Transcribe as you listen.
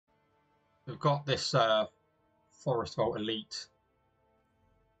We've got this Forest Vault Elite.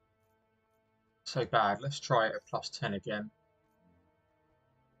 So bad. Let's try it at +10 again.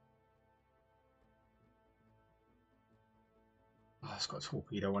 Oh, it's got a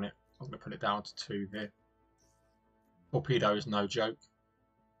torpedo on it. I'm going to put it down to 2 here. Torpedo is no joke.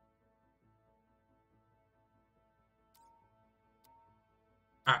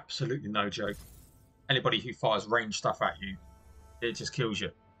 Absolutely no joke. Anybody who fires range stuff at you, it just kills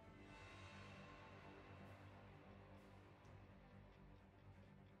you.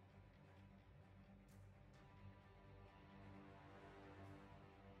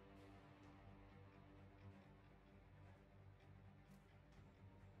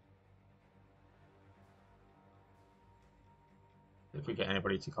 If we get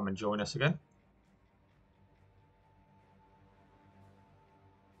anybody to come and join us again.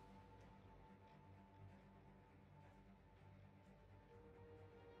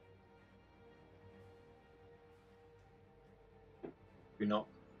 Maybe not.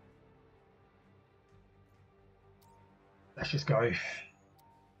 Let's just go.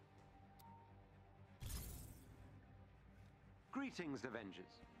 Greetings, Avengers.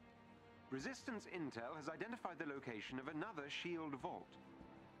 Resistance Intel has identified the location of another shield vault.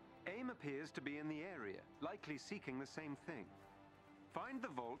 AIM appears to be in the area, likely seeking the same thing. Find the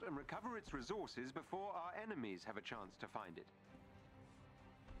vault and recover its resources before our enemies have a chance to find it.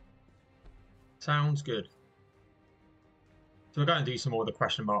 Sounds good. So we're going to do some more of the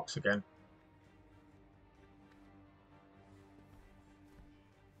question marks again.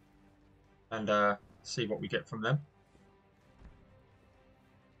 And see what we get from them.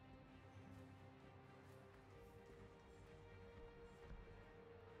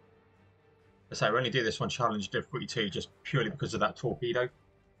 So we only do this one challenge difficulty 2 just purely because of that torpedo.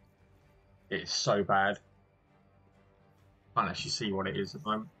 It's so bad. Can't actually see what it is at the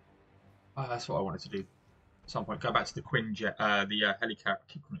moment. Oh, that's what I wanted to do. At some point, go back to the Quinjet, the helicarrier.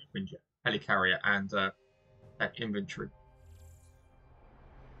 Keep calling it Quinjet, helicarrier, and inventory.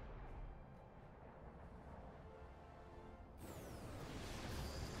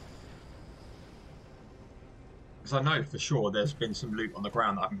 Because I know for sure there's been some loot on the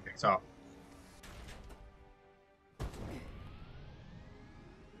ground that I haven't picked up.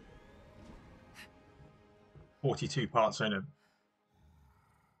 $42 parts in them.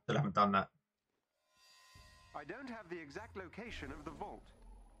 Still haven't done that. I don't have the exact location of the vault.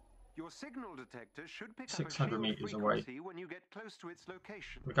 Your signal detector should pick up a 600 shield meters away. frequency when you get close to its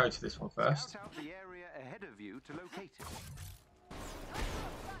location. We go to this one first. Scout out the area ahead of you to locate it.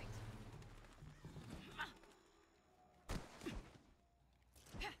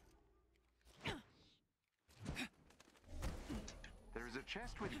 There is a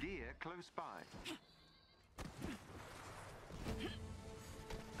chest with gear close by.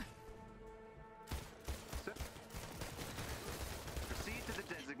 So, proceed to the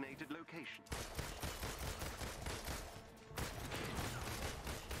designated location.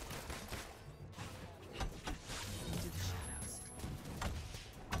 Into the shadows.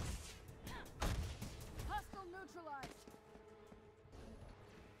 Hostile neutralized.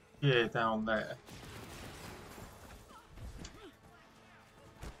 Yeah, down there.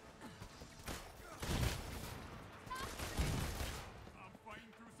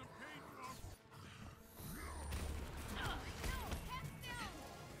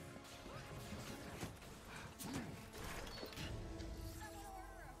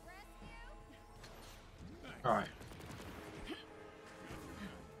 Alright.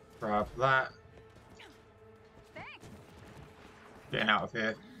 Grab that. Getting out of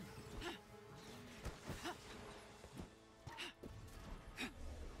here.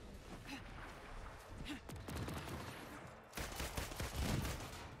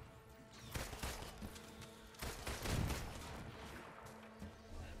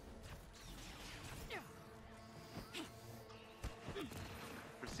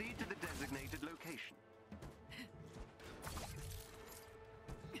 Proceed to the designated location.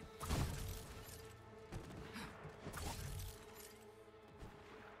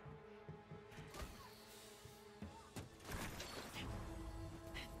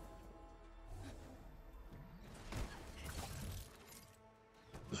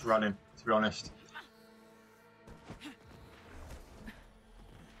 Just running, to be honest.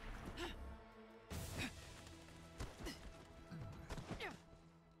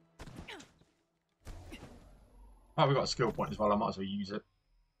 Oh, we've got a skill point as well. I might as well use it.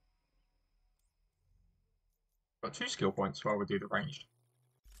 Got 2 skill points while we do the ranged.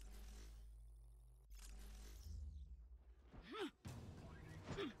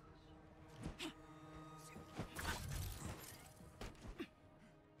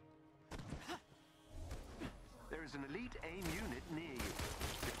 there's an elite AIM unit near you.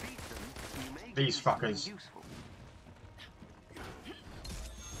 Defeat them, and you may These gain something fuckers. useful.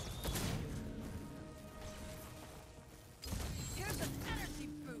 Here's an energy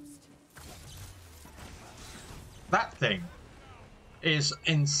boost. That thing is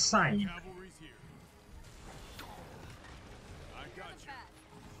insane. Cavalry's here. I got Here's a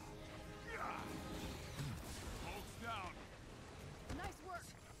you. pad. Folks down. Nice work.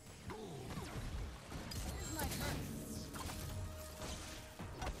 Here's my hurt.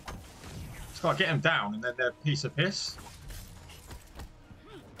 Just gotta get them down and then they're a piece of piss.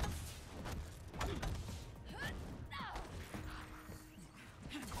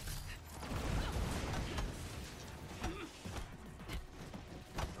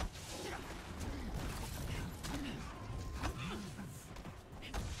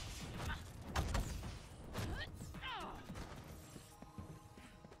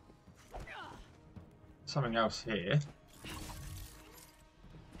 Something else here.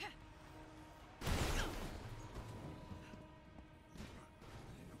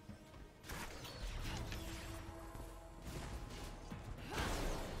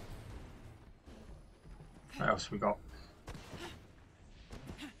 What else we got?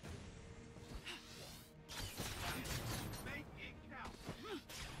 Make it count.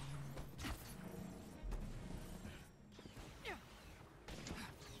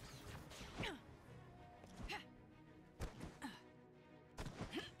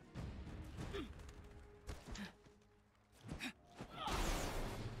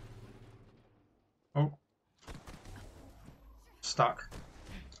 Oh. Stuck.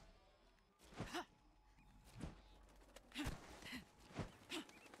 You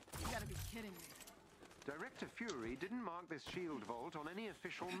gotta be kidding me. Director Fury didn't mark this shield vault on any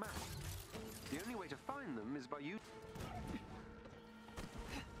official map. The only way to find them is by you.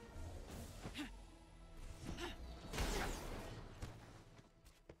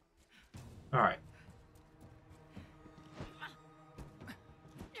 All right.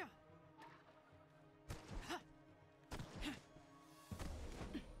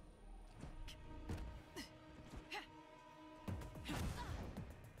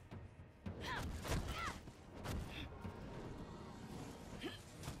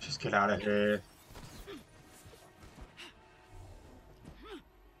 Just get out of here.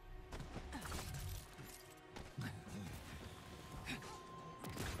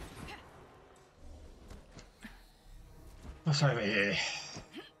 What's over here?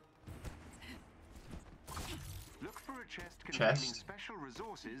 Look for a chest containing Chest. special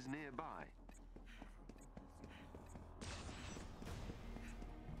resources nearby.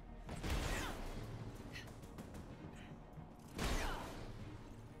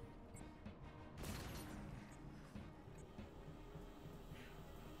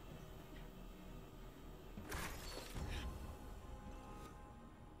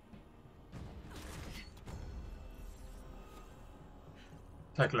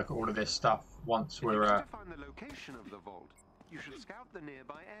 Take a look at all of this stuff once If you we're. wish to find the location of the vault, you should scout the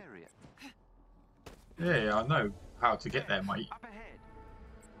nearby area. Yeah, I know how to get there, mate. Up ahead.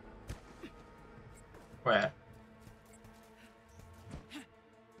 Where?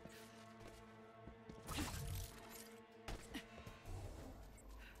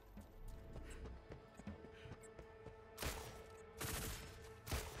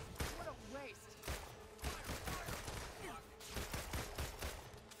 What a waste.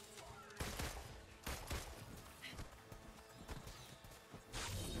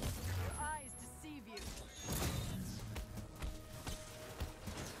 Your eyes deceive you.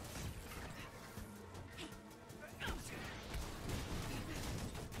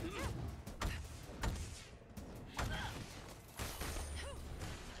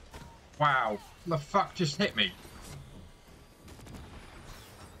 Wow, the fuck just hit me?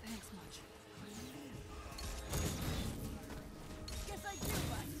 Thanks much. Guess I do,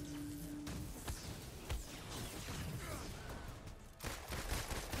 but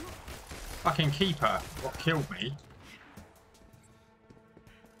Fucking keeper, what killed me?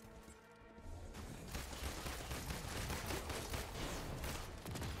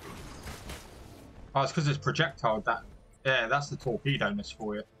 Oh, it's because it's projectile. That, yeah, that's the torpedo miss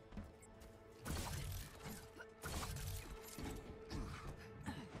for you.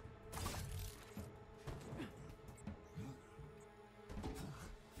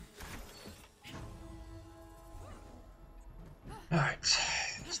 Right,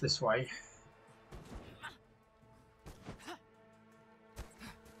 it's this way.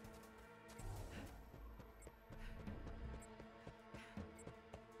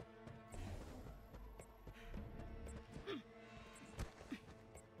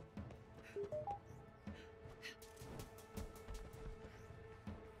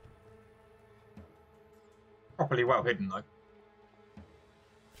 Properly well hidden though.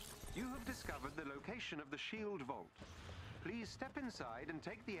 You have discovered the location of the shield vault. Please step inside and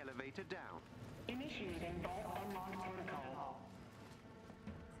take the elevator down. Initiating vault unlock protocol.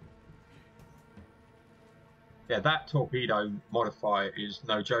 Yeah, that torpedo modifier is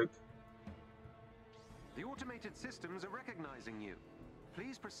no joke. The automated systems are recognizing you.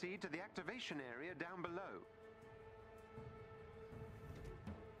 Please proceed to the activation area down below.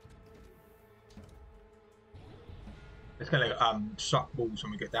 It's gonna suck balls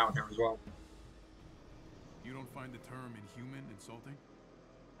when we get down here as well. You don't find the term inhuman insulting?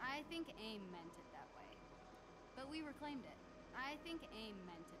 I think AIM meant it that way. But we reclaimed it. I think AIM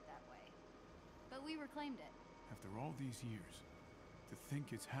meant it that way. But we reclaimed it. After all these years, to think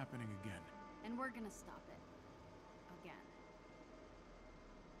it's happening again. And we're gonna stop it. Again.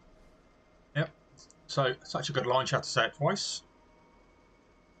 Yep. So, such a good line, she had to say it twice.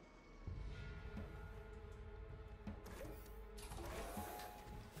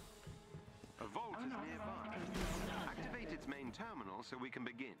 A vault is nearby. Activate its main terminal so we can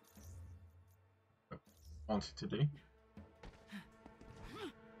begin. Wanted to do.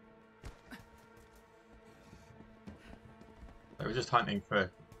 So we're just hunting for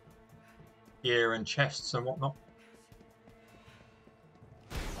gear and chests and whatnot.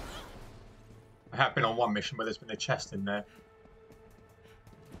 I have been on one mission where there's been a chest in there.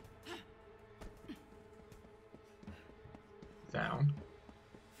 Down.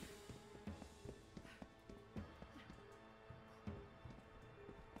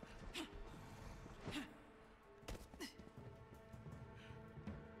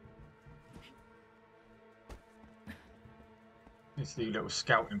 It's the little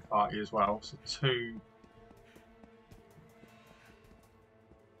scouting party as well. So 2.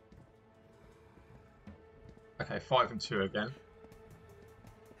 Okay, 5 and 2 again.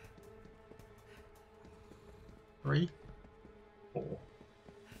 3, 4.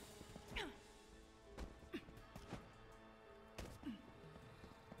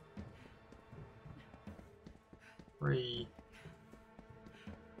 Three,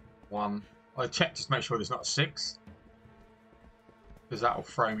 1. I checked just to make sure there's not a 6. Because that will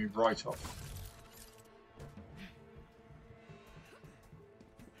throw me right off.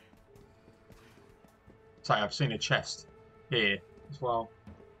 So I've seen a chest here as well.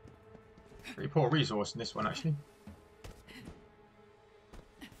 Pretty poor resource in this one actually.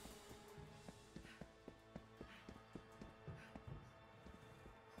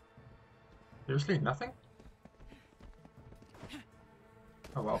 Seriously, nothing?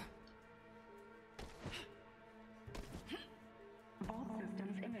 Oh well. Vault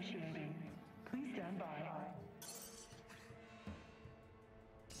systems initiating. Please stand by.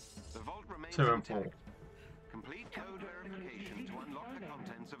 The vault remains 2 and 4. intact. Complete code verification to unlock the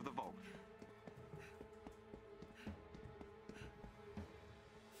contents of the vault.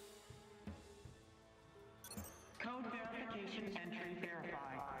 Code verification entry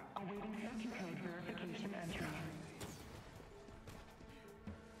verified. Awaiting second code verification entry.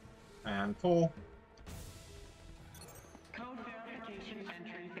 And 4. Code verification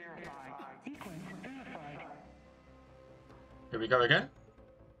entry verified. Sequence verified. Here we go again.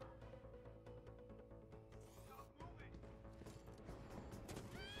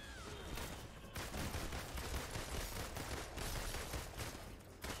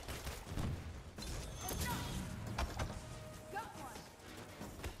 Got one.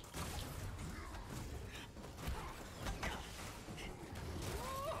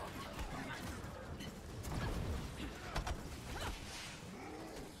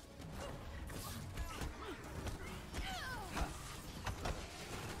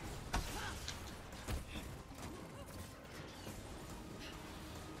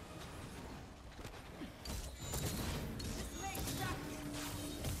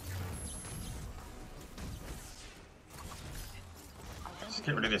 Let's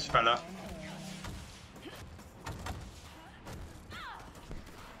get rid of this fella.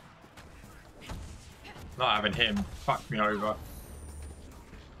 Not having him fuck me over.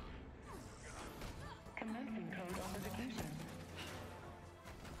 Commencing code authentication.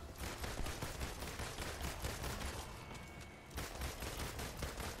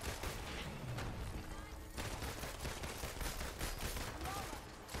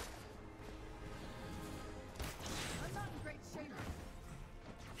 I'm not in great shape.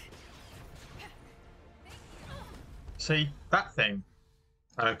 See, that thing.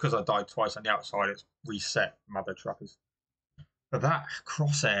 And because I died twice on the outside, it's reset mother truckers. But that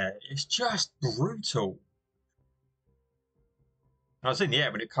crosshair is just brutal. I was in the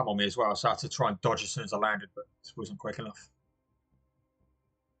air when it come on me as well, so I had to try and dodge as soon as I landed, but it wasn't quick enough.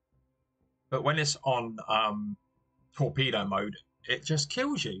 But when it's on torpedo mode, it just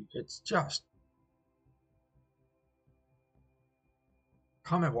kills you. It's just...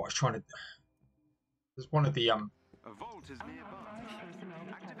 Can't remember what I was trying to... There's one of the... A vault is nearby.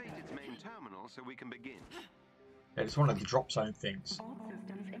 Activate its main terminal so we can begin. Yeah, it's one of the drop zone things. Vault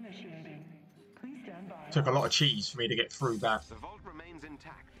systems initiating. Please stand by. Took a lot of cheese for me to get through that. The vault remains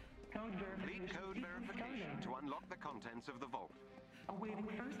intact. Code Complete verification code verification to unlock the contents of the vault. Awaiting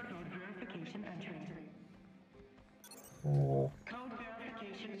first code verification entry. Oh, Code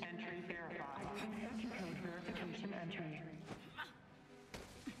verification entry verified. Awaiting second code verification entry.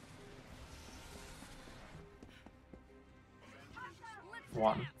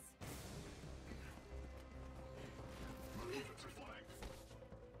 one.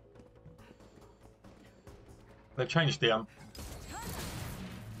 They've changed the Code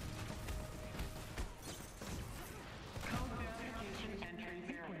verification entry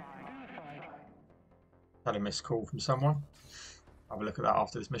verified. had a missed call from someone. Have a look at that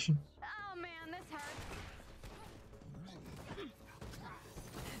after this mission. Oh man, this hurts.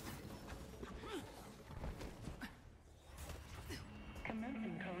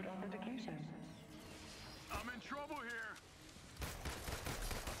 Commencing code authentication. I'm in trouble here.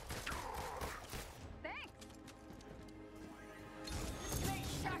 Thanks.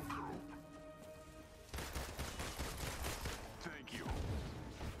 Thank you.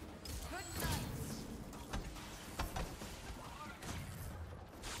 Good night.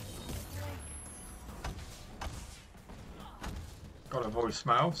 Got a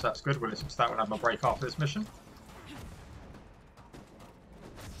voicemail, so that's good. We'll listen to that when I have my break after this mission.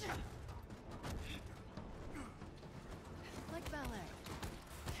 Like ballet.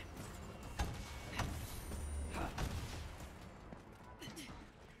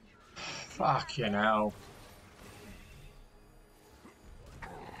 Fucking hell.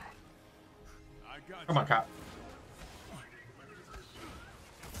 I got Come on, cat.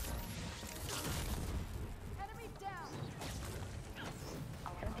 Enemy down.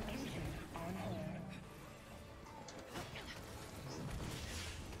 Authentication on hold.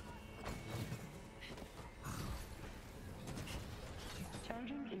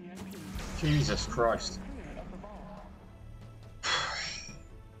 Charging EMP. Jesus Christ. Clear of the vault.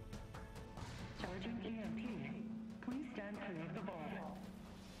 Charging EMP. Please stand clear of the vault.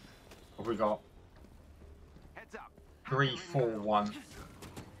 What have we got? Heads up. 3, 4, 1.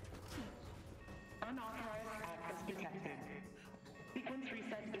 Unauthorized access detected. Sequence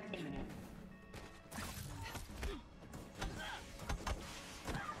reset is imminent.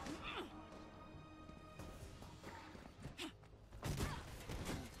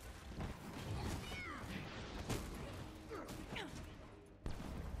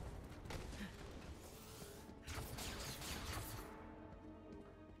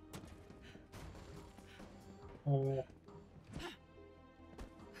 Four,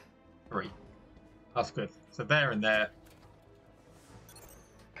 3. That's good. So there and there.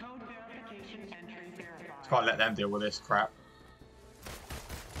 Code verification entry verified. Can't let them deal with this crap.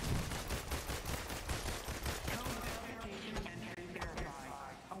 Code verification entry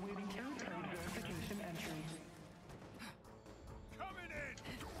verified. Awaiting third code verification entry. coming in.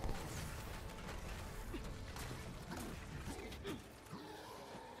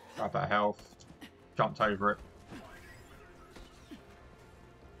 Grab that health. Jumped over it.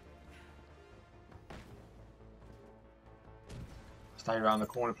 Stay around the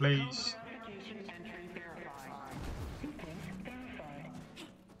corner, please. Verification entry verified. Sequence verified.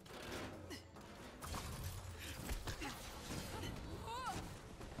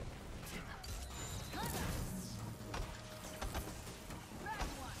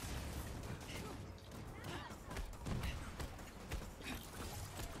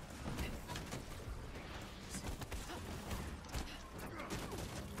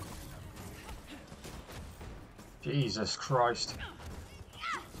 Jesus Christ.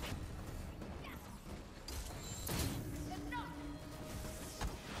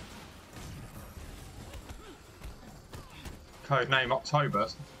 Codename October.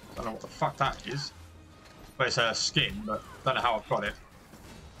 Don't know what the fuck that is. But it's a skin, but don't know how I've got it.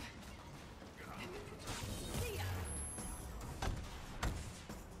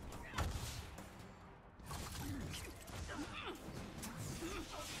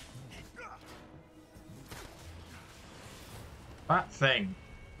 That thing.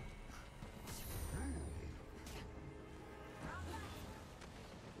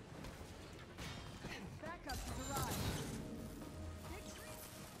 Backup has arrived.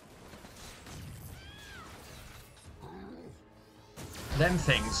 Them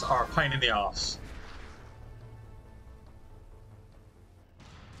things are a pain in the arse.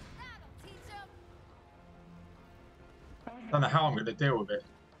 That'll teach Don't know how I'm going to deal with it.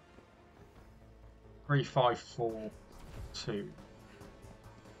 3, 5, 4, 2.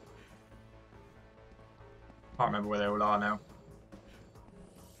 Can't remember where they all are now.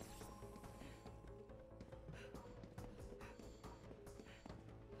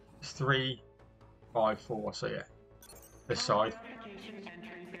 It's 3, 5, 4. So yeah, this side. Application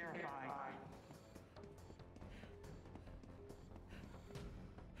entry verified.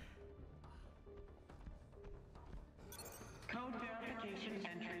 Code verification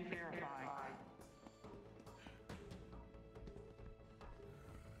entry verified.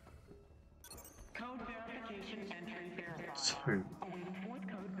 Code verification entry verified. 2. Awaiting fourth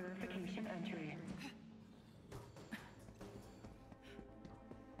code verification entry.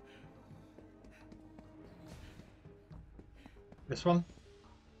 This one.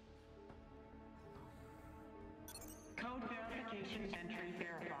 Code verification entry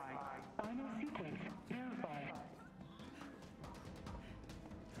verified. Final sequence verified.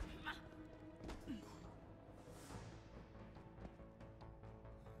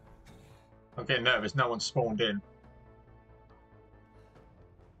 I'm getting nervous. No one's spawned in.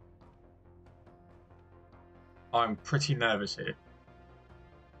 I'm pretty nervous here.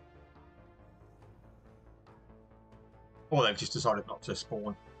 Or they've just decided not to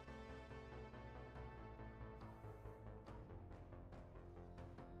spawn.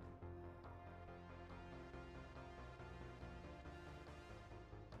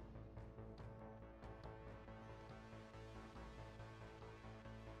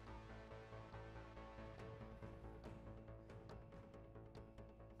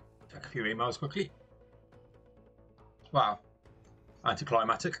 Check a few emails quickly. Wow.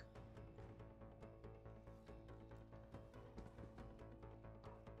 Anticlimactic.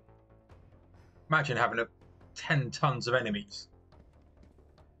 Imagine having 10 tons of enemies.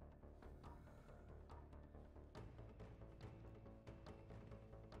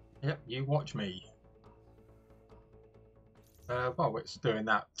 Yep, you watch me. Well, it's doing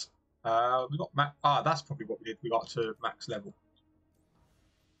that. We got max. That's probably what we did. We got to max level.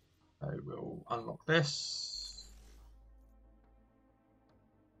 So we'll unlock this.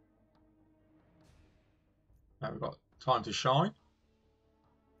 Now we've got time to shine.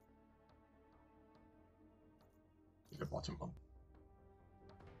 The bottom one.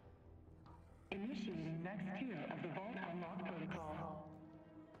 Initiating next tier of the Vault Unlock protocol.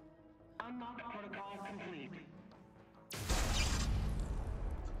 Unlock protocol complete.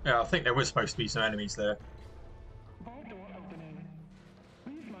 Yeah, I think there was supposed to be some enemies there. Vault door opening.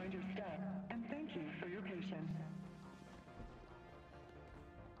 Please mind your step and thank you for your patience.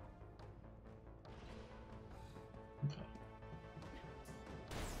 Okay.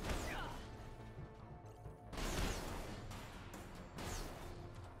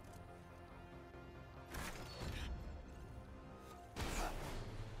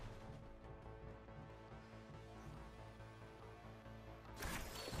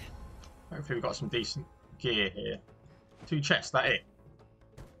 Hopefully we've got some decent gear here. 2 chests, that it?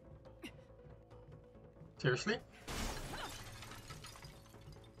 Seriously?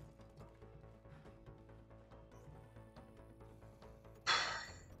 I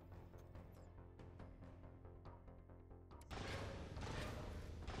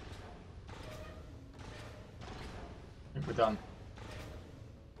think we're done.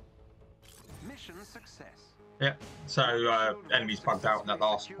 Mission success. Yeah, so enemies bugged out in that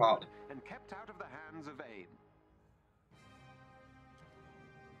last part. And kept out of the hands of AIM.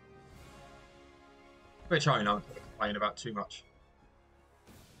 Which I know I'm not complaining about too much.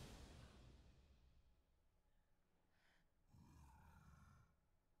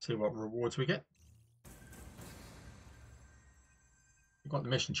 See what rewards we get. We've got the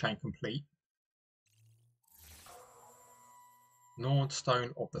mission chain complete.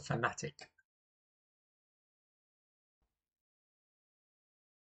 Nordstone of the Fanatic.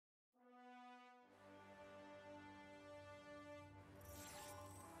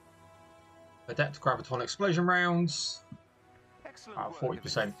 Adept graviton explosion rounds.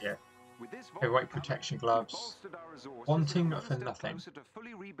 40%, yeah. Heavyweight protection gloves. Wanting for nothing. To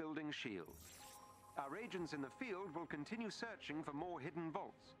fully rebuilding shields. Our agents in the field will continue searching for more hidden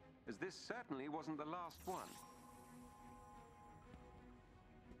vaults, as this certainly wasn't the last one.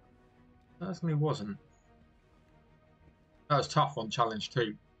 Certainly wasn't. That was tough on challenge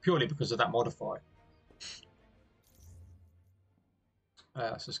 2, purely because of that modifier.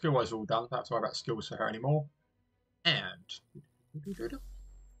 So skill-wise all done. Don't have to worry about skills for her anymore. And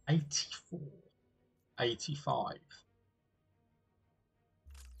 84, 85.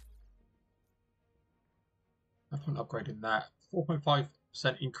 I haven't upgraded that. 4.5%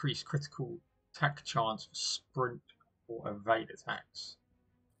 increased critical attack chance for sprint or evade attacks.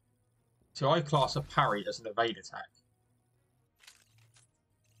 So I class a parry as an evade attack.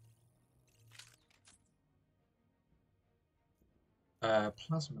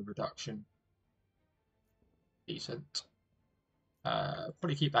 Plasma reduction. Decent.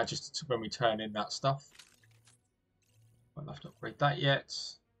 Probably keep that just to when we turn in that stuff. Won't have to upgrade that yet.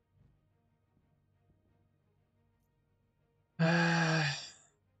 I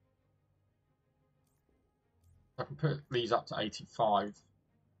can put these up to 85.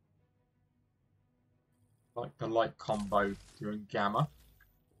 Like the light combo doing gamma.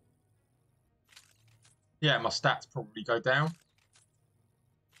 Yeah, my stats probably go down.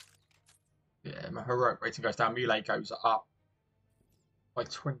 Yeah, my heroic rating goes down. Melee goes up by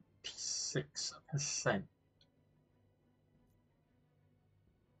 26%.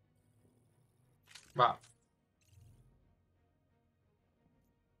 Wow.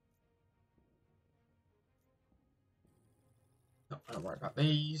 Not going to worry about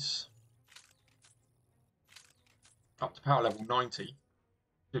these. Up to power level 90.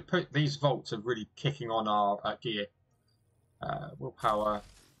 These vaults are really kicking on our gear. Willpower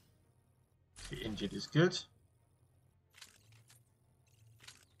to be injured is good.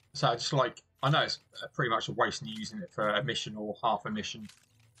 So I just like, I know it's pretty much a waste of using it for a mission or half a mission,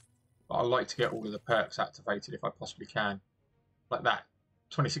 but I like to get all of the perks activated if I possibly can. Like that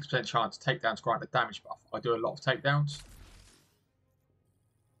 26% chance takedowns grant a damage buff. I do a lot of takedowns.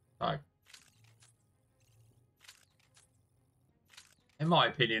 So in my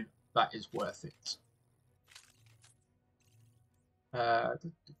opinion, that is worth it. Got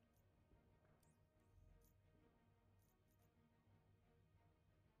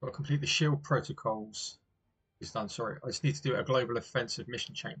to complete the shield protocols. It's done. Sorry, I just need to do a global offensive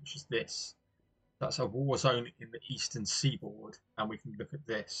mission chain, which is this. That's a war zone in the eastern seaboard, and we can look at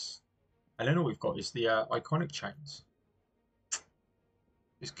this. And then all we've got is the iconic chains.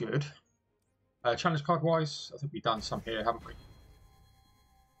 It's good. Challenge card wise, I think we've done some here, haven't we?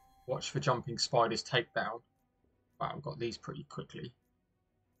 Watch for jumping spiders takedown. Wow, we've got these pretty quickly.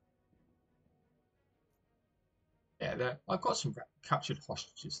 Yeah, I've got some captured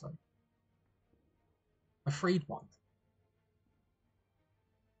hostages though. I freed one.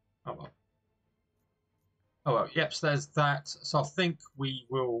 Oh well. Oh well, yep, so there's that. So I think we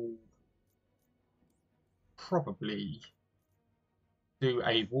will probably do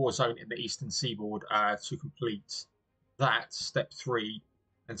a war zone in the eastern seaboard to complete that, step 3,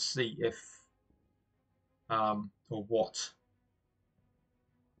 and see if or what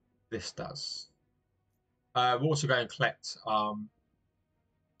this does. We'll also go and collect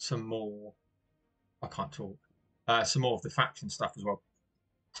some more. I can't talk. Some more of the faction stuff as well.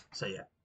 So yeah.